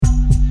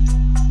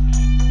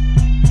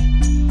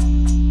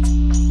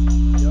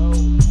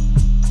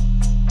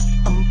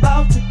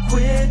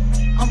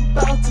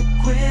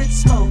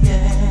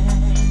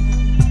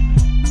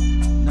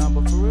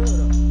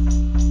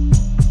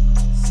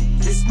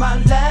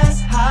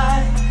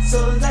so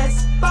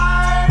let's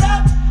fire it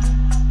up.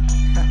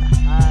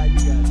 You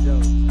got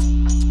jokes.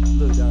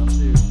 Look, I'm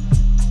serious.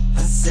 I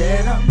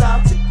said I'm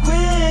about to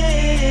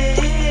quit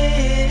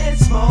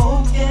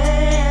smoking.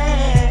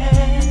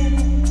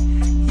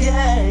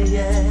 Yeah,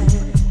 yeah.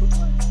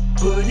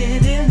 Put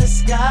it in the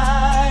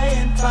sky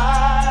and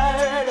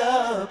fire it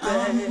up.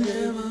 I'm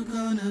never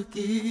gonna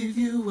give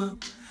you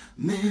up,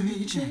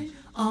 Mary Jane,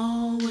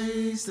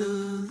 always the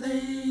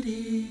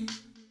lady.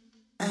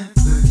 At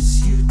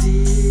first you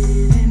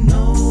didn't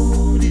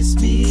notice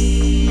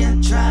me, I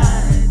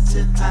tried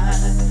to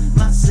hide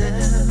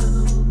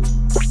myself.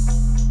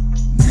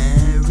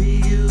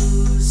 Mary, you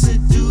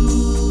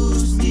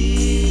seduced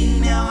me,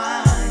 now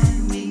I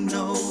need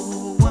no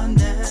one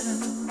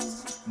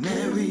else.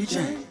 Mary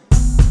Jane,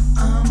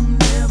 I'm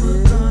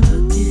never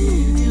gonna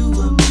give you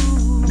up,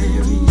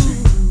 Mary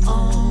Jane,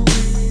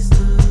 always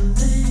the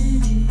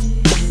lady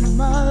in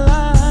my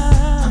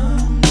life.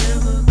 I'm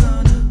never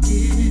gonna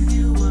give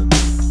you up,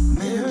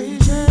 Mary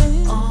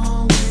Jane,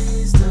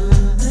 always the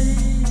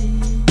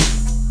lady.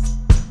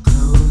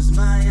 Close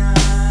my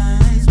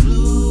eyes,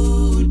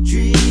 blue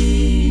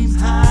dreams,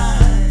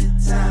 high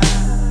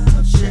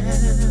top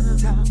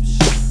shelf.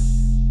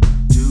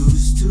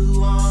 Deuce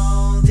to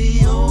all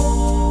the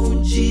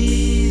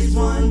OGs,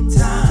 one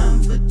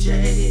time for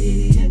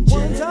J and J.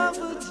 One time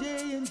for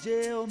J and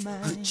jail,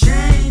 man. A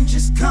change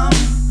is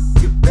coming,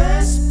 you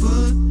best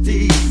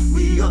believe.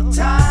 We are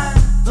tired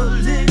of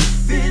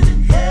living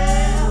in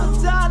hell.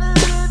 I'm tired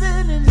of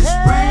living in It's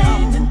hell.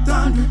 rain and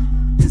thunder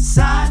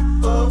inside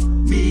of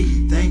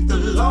me. Thank the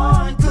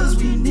Lord, cause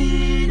we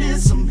needed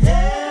some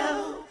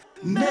help.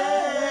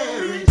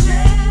 Mary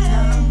Jane,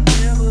 I'm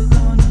never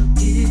gonna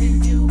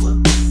give you up,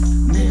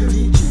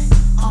 Mary Jane,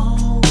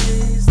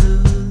 always the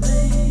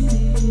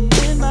lady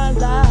In my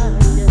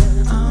life,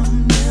 yeah.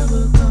 I'm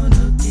never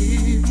gonna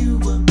give you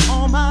up,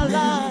 All my Mary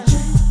life.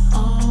 Jane,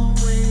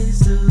 always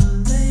the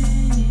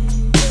lady.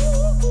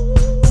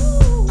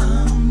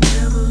 I'm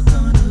never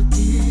gonna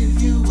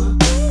give you up,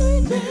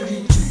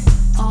 Mary Jane,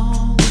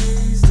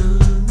 always the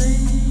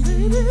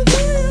lady.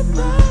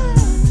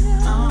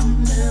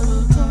 I'm never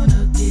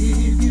gonna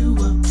give you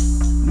up,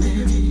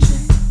 Mary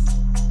Jane.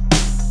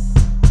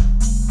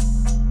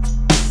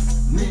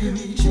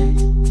 Mary Jane.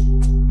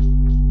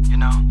 You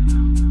know,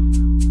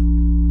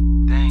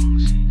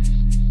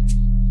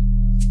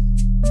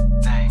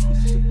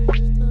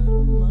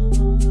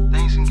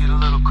 things can get a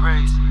little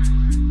crazy.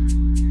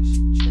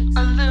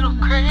 A little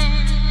crazy.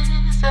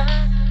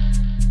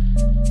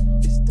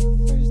 It's the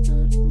first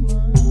of the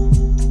month.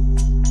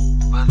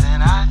 But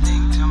then I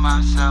think to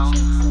myself,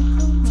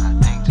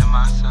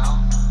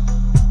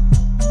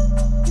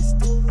 It's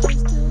the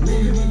first of the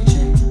Mary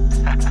Jane.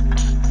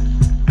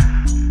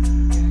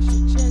 cash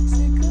your checks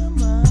and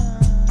come on.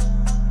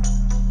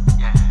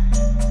 Yeah.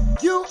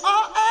 You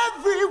are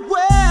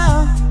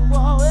everywhere. You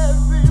are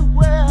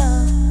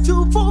everywhere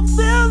to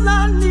fulfill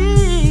our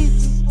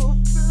needs.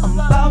 I'm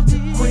about to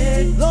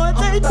quit. Lord,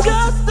 they I'm about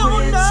just to don't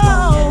quit know.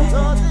 smoking.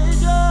 Lord, they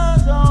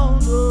just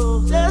don't know.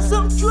 There's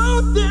some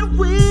truth in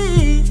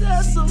weed.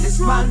 There's some It's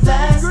truth my in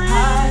last green.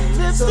 high,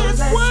 Lift so this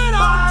let's word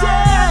all fire.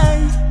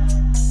 day.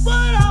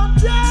 Word all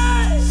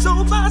day.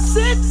 So by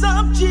 6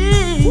 I'm G.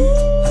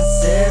 I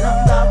said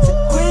I'm about to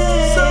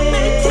quit. So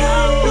make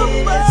count the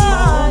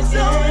birds.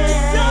 So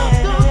make count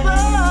the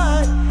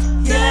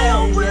birds. They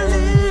don't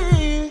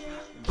believe.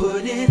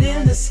 Put it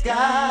in the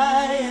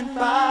sky and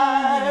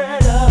fire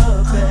it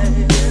up.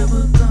 I'm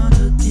never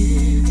gonna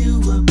give you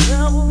up,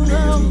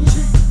 Mary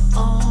Jane.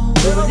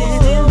 Put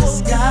it in the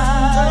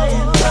sky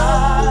and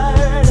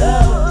fire it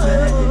up.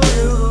 I'm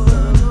never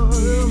gonna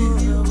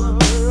give you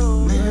up,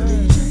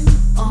 Mary Jane.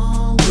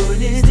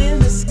 Put it in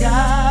the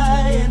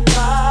sky and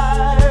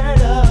fire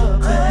it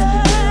up.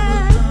 I'm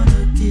never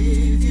gonna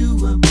give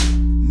you up,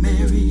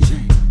 Mary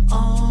Jane.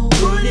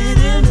 Put it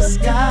in the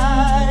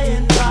sky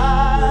and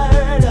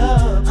fire it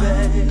up.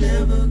 I'm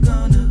never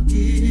gonna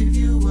give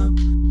you up,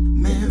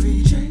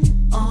 Mary Jane.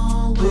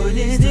 Put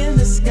it in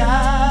the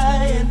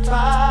sky and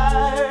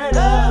fire it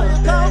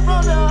up. Come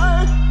from the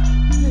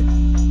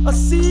earth, a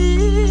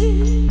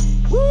seed.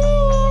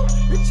 Woo,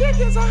 the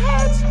chickens are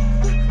hatch,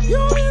 the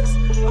humans,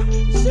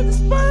 shit, the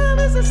sperm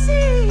is a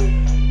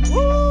seed.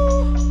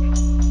 Woo,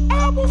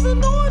 apples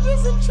and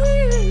oranges and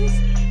trees,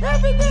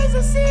 everything's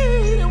a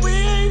seed, and we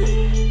ain't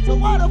it. So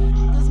why the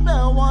f is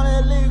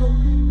marijuana illegal?